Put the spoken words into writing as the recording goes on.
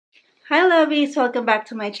Hi lovies, welcome back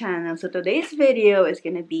to my channel. So today's video is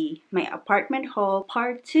gonna be my apartment haul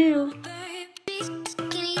part 2.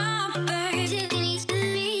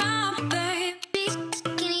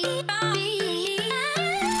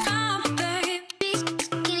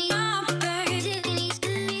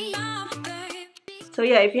 So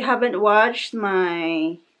yeah, if you haven't watched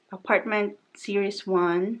my apartment series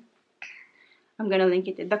 1, I'm gonna link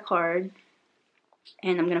it in the card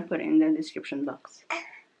and I'm gonna put it in the description box.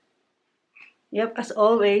 Yep, as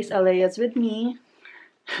always, Alea's with me.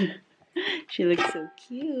 She looks so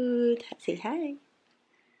cute. Say hi.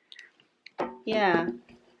 Yeah.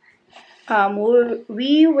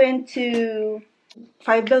 We went to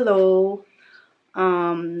Five Below,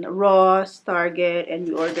 Ross, Target, and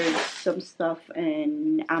we ordered some stuff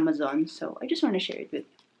in Amazon. So I just want to share it with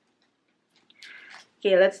you.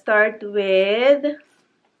 Okay, let's start with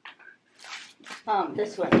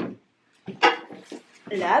this one.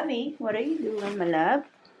 Lovey, what are you doing, my love?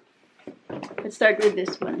 Let's start with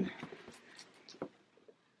this one.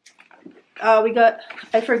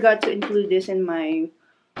 I forgot to include this in my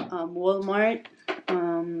Walmart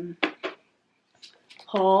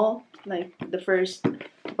haul, like the first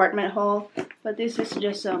apartment haul, but this is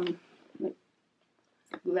just some like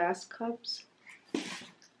glass cups.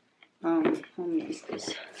 How many is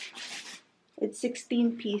this? It's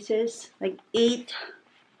 16 pieces, like 8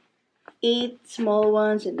 small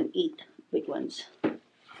ones and then 8 big ones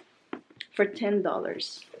for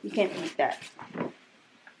 $10. You can't beat that.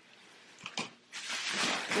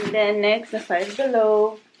 And then next, the Five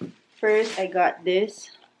Below. First, I got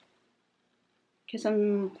this because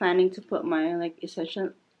I'm planning to put my like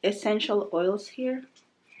essential oils here.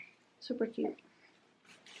 Super cute.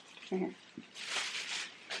 And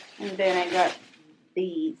then I got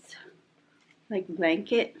these like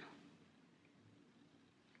blanket,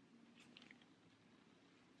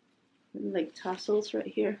 like tassels right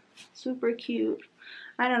here. Super cute.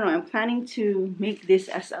 I don't know, I'm planning to make this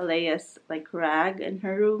as Alea's like rag in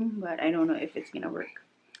her room, but I don't know if it's gonna work.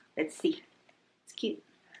 Let's see. It's cute.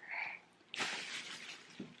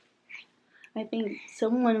 I think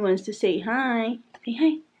someone wants to say hi. Say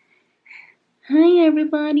hi. Hi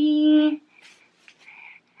everybody.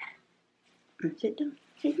 Sit down.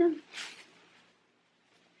 Sit down.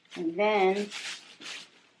 And then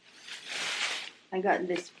I got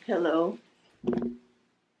this pillow.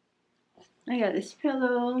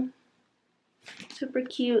 Super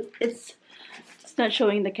cute. It's not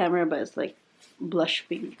showing the camera, but it's like blush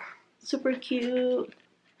pink. Super cute.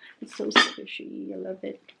 It's so squishy. I love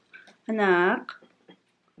it. Anak.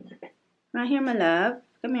 Right here, my love.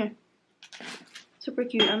 Come here. Super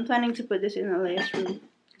cute. I'm planning to put this in Alea's room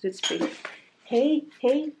because it's pink. Hey,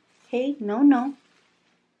 hey, hey. No, no.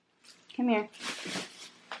 Come here.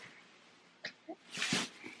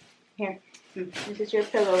 Here. This is your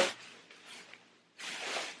pillow.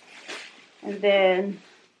 And then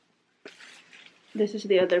this is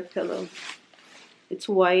the other pillow. It's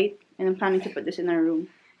white, and I'm planning to put this in our room.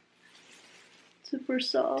 Super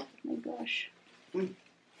soft. Oh my gosh.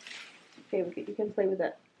 Okay, you can play with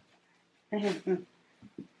that.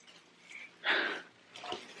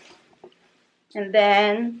 And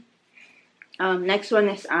then next one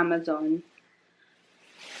is Amazon.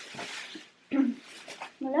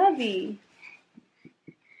 Lovey.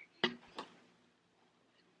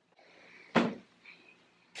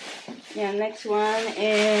 Yeah, next one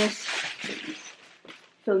is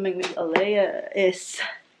filming with Alea is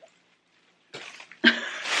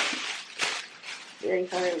very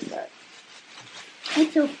hard, but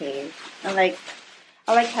it's okay. I like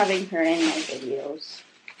having her in my videos.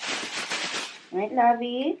 Right,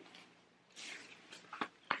 Lovey?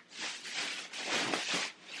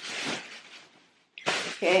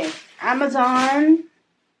 Okay, Amazon.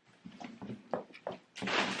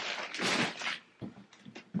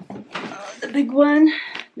 The big one.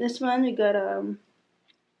 This one we got a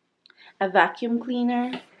vacuum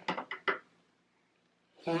cleaner.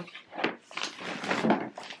 And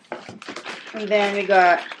then we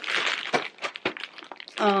got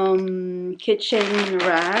kitchen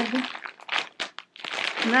rag.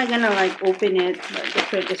 I'm not gonna like open it, but the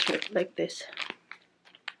print is like this.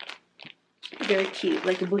 Very cute,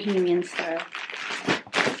 like a bohemian style.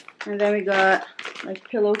 And then we got like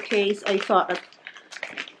pillowcase. I thought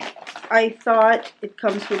it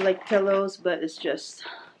comes with like pillows, but it's just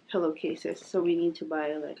pillowcases. So we need to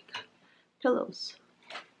buy like pillows.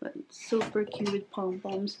 But it's super cute with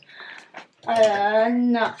pom-poms.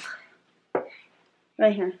 No.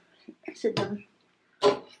 Right here. Sit down.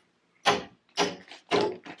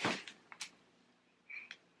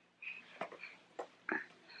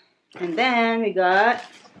 And then we got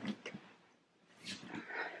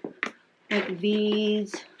like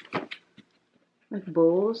these, like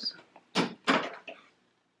bowls.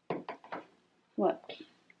 What?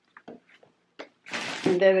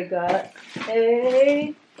 And then we got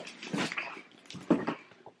a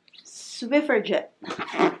Swiffer jet.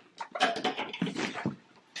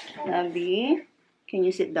 Lovely. Can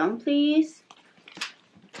you sit down, please?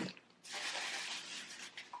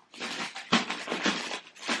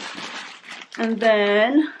 And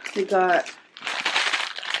then we got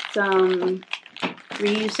some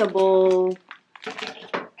reusable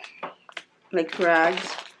like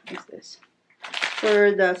rags. What's this?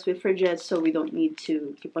 For the Swiffer jets, so we don't need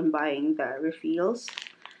to keep on buying the refills.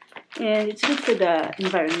 And it's good for the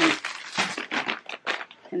environment.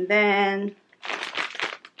 And then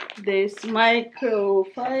this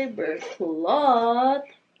microfiber cloth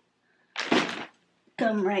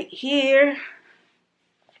come right here.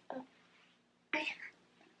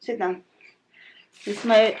 Sit down. This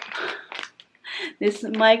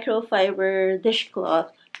microfiber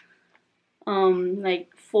dishcloth,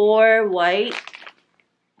 like 4 white,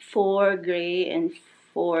 4 gray, and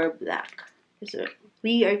 4 black. So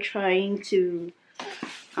we are trying to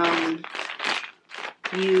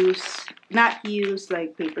not use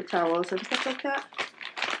like paper towels and stuff like that.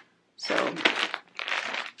 So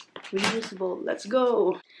reusable. Let's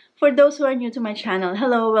go. For those who are new to my channel,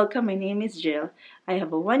 hello, welcome. My name is Jill. I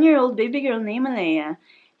have a 1-year-old baby girl named Alea.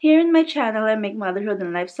 Here in my channel, I make motherhood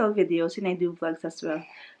and lifestyle videos, and I do vlogs as well.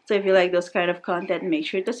 So if you like those kind of content, make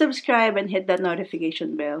sure to subscribe and hit that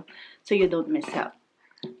notification bell so you don't miss out.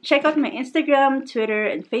 Check out my Instagram, Twitter,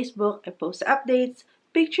 and Facebook. I post updates,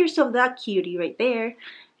 pictures of that cutie right there,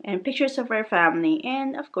 and pictures of our family.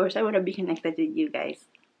 And of course, I want to be connected with you guys.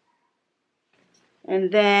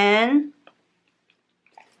 And then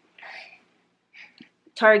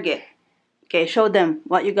Target. Okay, show them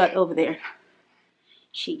what you got over there.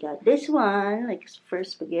 She got this one, like for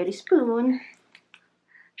spaghetti spoon.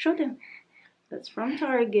 Show them. That's from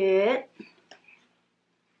Target.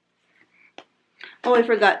 Oh, I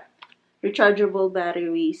forgot. Rechargeable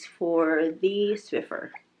batteries for the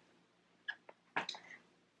Swiffer.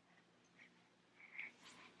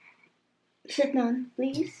 Sit down,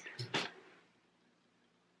 please.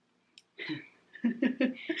 Look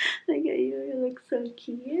at you. You look so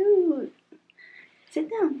cute. Sit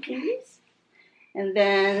down, please. And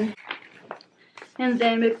then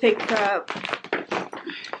we picked up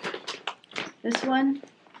this one,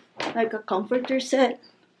 like a comforter set.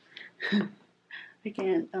 I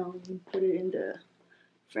can't put it in the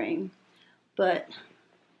frame, but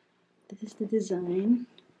this is the design.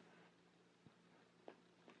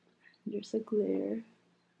 There's a glare.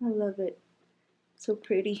 I love it. So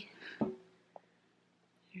pretty.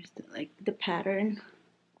 Here's the pattern.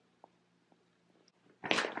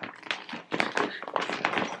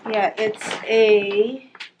 Yeah, it's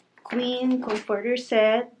a queen comforter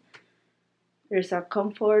set. There's a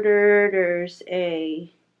comforter, there's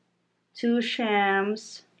 2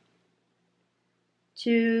 shams,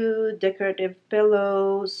 2 decorative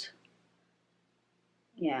pillows.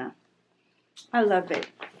 Yeah, I love it.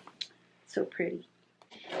 So pretty.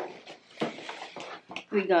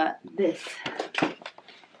 We got this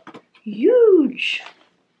huge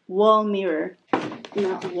wall mirror.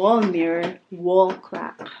 Not wall mirror, wall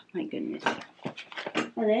clock. My goodness.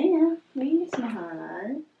 Alea, please,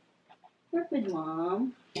 mahal. Work with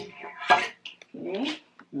mom. Okay,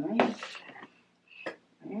 nice.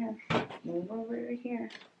 Yeah, move over here.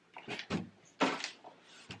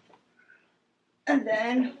 And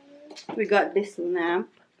then we got this lamp.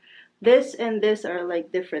 This and this are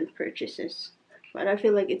like different purchases, but I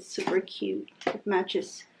feel like it's super cute. It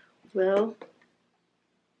matches well.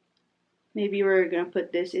 Maybe we're gonna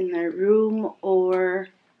put this in our room or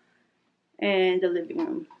in the living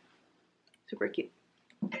room. Super cute.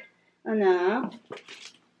 Anak,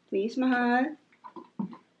 please, mahal.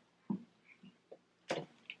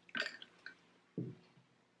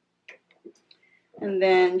 And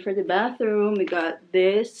then for the bathroom, we got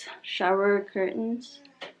this shower curtains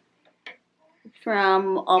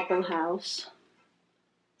from Opal House.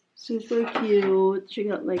 Super cute. She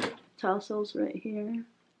got like tassels right here.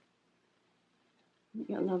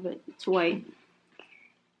 I love it. It's white.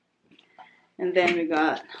 And then we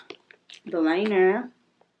got the liner.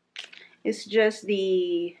 It's just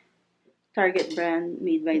the Target brand,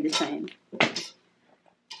 made by design.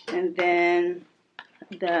 And then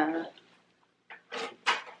the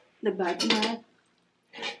bath mat,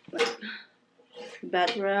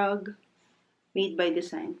 bath rug, made by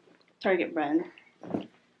design, Target brand.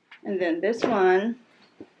 And then this one,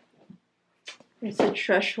 it's a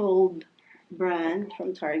Threshold brand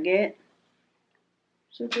from Target.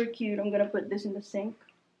 Super cute. I'm gonna put this in the sink.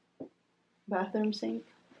 Bathroom sink.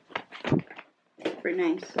 Super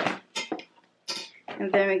nice.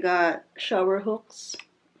 And then we got shower hooks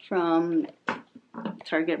from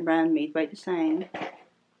Target brand, made by design.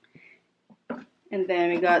 And then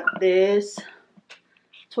we got this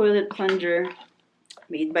toilet plunger,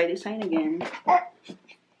 made by design again.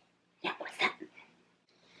 Yeah, what's that?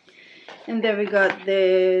 And then we got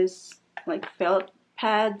this like felt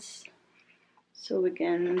pads, so we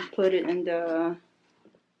can put it in the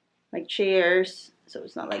like chairs, so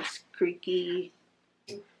it's not like squeaky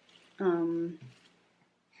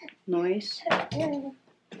noise.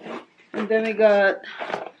 And then we got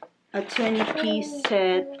a 20-piece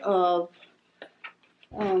set of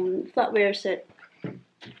flatware set,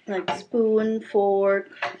 like spoon, fork,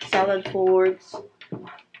 salad forks,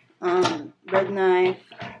 bread knife,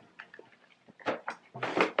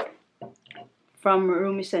 from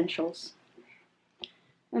Room Essentials.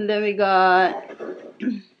 And then we got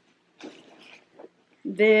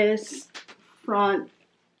this front.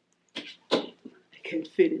 I can't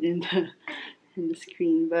fit it in the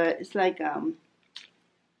screen, but it's like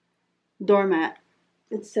doormat.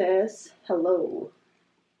 It says hello.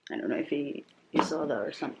 I don't know if you saw that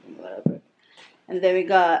or something, whatever. And then we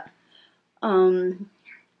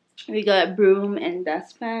got broom and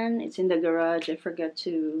dustpan. It's in the garage. I forgot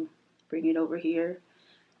to bring it over here.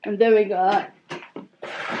 And then we got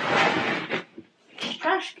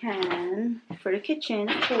trash can for the kitchen,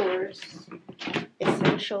 of course.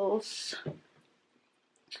 Essentials.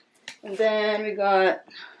 And then we got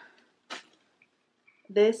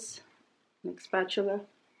this like spatula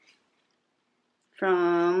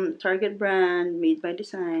from Target brand, made by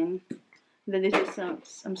design. And then this is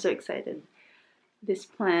I'm so excited. This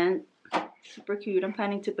plant, super cute. I'm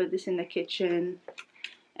planning to put this in the kitchen.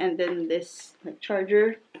 And then this like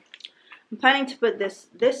charger. I'm planning to put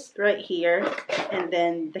this right here, and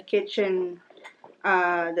then the kitchen,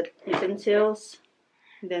 the utensils,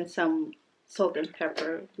 and then some salt and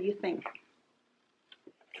pepper. What do you think?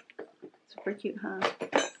 Super cute, huh?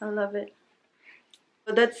 I love it.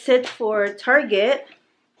 So that's it for Target.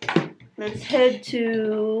 Let's head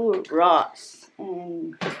to Ross.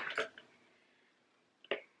 And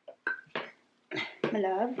my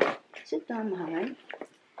love, sit down, mahal.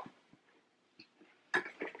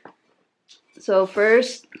 So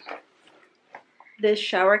first, this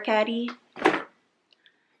shower caddy.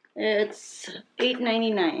 It's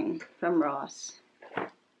 $8.99 from Ross.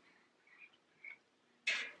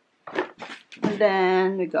 And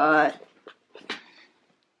then we got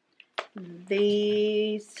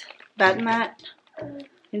these bath mat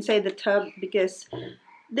inside the tub, because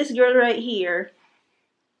this girl right here,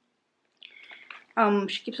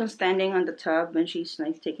 she keeps on standing on the tub when she's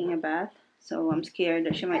like taking a bath. So I'm scared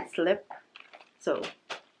that she might slip. So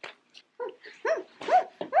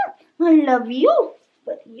I love you,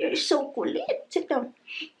 but you're so kulit. Sit down.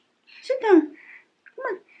 Sit down. Come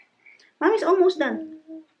on. Mommy's almost done.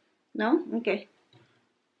 No? Okay.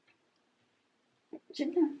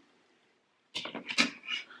 Sit down.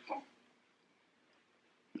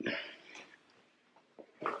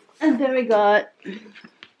 And then we got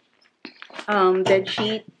bed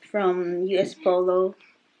sheet from US Polo.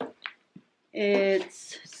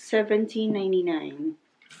 It's $17.99.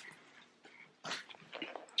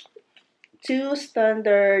 2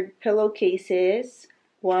 standard pillowcases,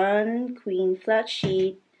 1 queen flat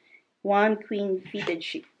sheet, 1 queen fitted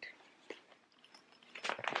sheet.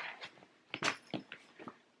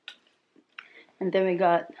 And then we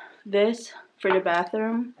got this for the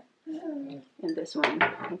bathroom, and this one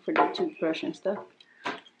for the toothbrush and stuff.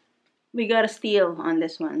 We got a steal on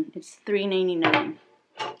this one. It's $3.99.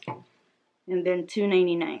 And then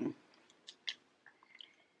 $2.99.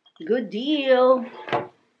 Good deal.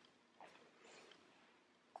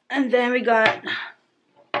 And then we got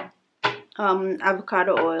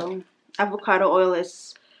avocado oil. Avocado oil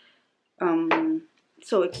is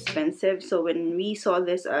so expensive. So when we saw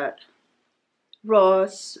this at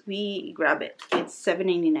Ross, we grab it. It's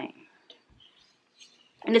 $7.99.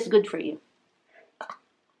 And it's good for you.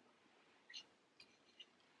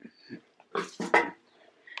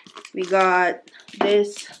 We got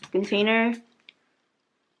this container.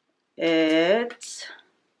 It's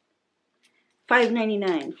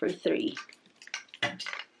 $5.99 for 3.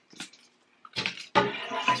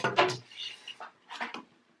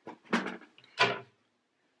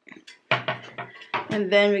 And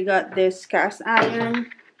then we got this cast iron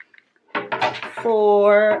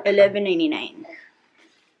for $11.99.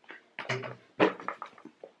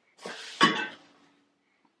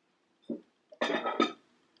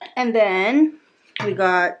 And then we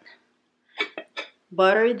got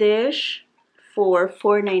butter dish for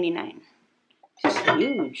 $4.99. It's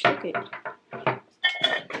huge. Look at it.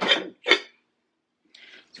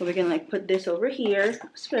 So we can like put this over here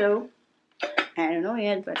as well. I don't know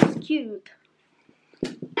yet, but it's cute.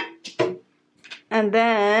 And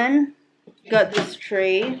then got this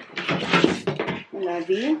tray.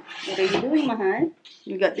 Lovey, what are you doing, Mahal?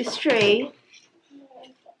 You got this tray.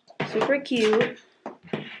 Super cute.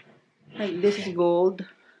 Like this is gold.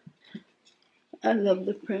 I love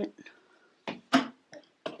the print. I'm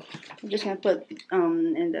just gonna put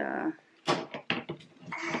in the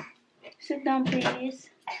sit down, please.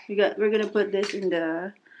 We're gonna put this in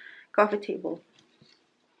the coffee table.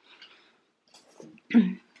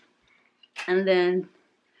 And then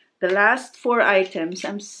the last 4 items.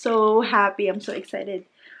 I'm so happy. I'm so excited.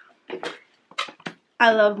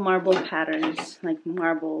 I love marble patterns. Like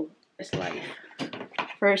marble is life.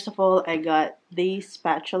 First of all, I got these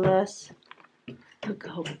spatulas. Look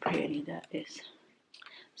how pretty that is.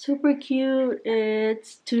 Super cute.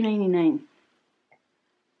 It's $2.99.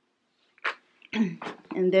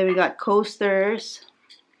 And then we got coasters,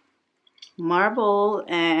 marble,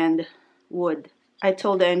 and wood. I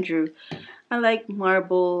told Andrew I like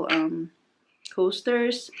marble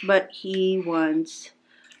coasters, but he wants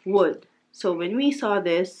wood. So when we saw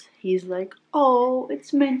this, he's like, oh,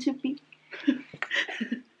 it's meant to be.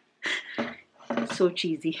 So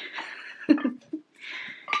cheesy.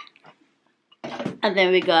 And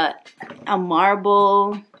then we got a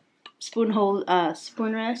marble spoon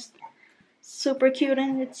rest. Super cute,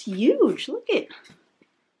 and it's huge. Look it.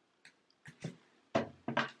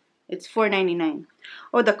 It's $4.99.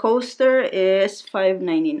 Oh, the coaster is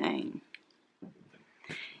 $5.99.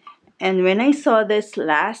 And when I saw this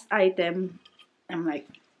last item, I'm like,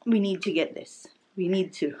 we need to get this. We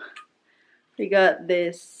need to. We got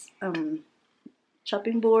this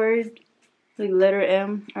chopping board with letter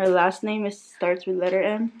M. Our last name starts with letter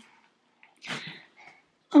M.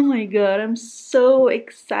 Oh my god, I'm so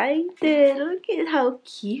excited. Look at how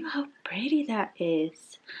cute, how pretty that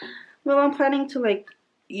is. Well, I'm planning to like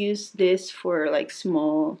use this for like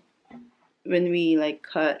small, when we like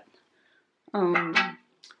cut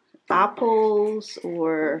apples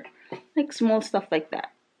or like small stuff like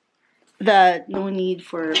that. That no need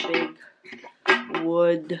for big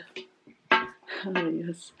wood.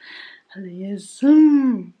 Yes. Yes.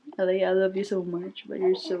 Alaya, I love you so much, but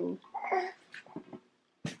you're so...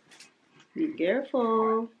 Be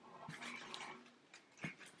careful.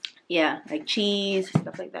 Yeah, like cheese,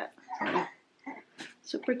 stuff like that.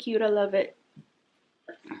 Super cute, I love it.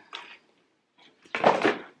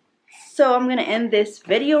 So I'm gonna end this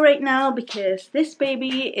video right now because this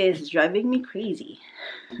baby is driving me crazy.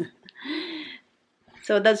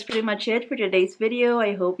 So that's pretty much it for today's video.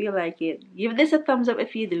 I hope you like it. Give this a thumbs up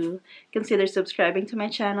if you do. Consider subscribing to my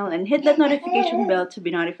channel and hit that notification bell to be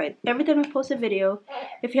notified every time I post a video.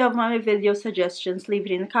 If you have my video suggestions, leave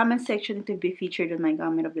it in the comment section to be featured on my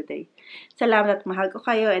comment of the day. Salamat at mahal ko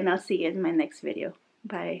kayo, and I'll see you in my next video.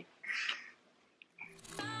 Bye.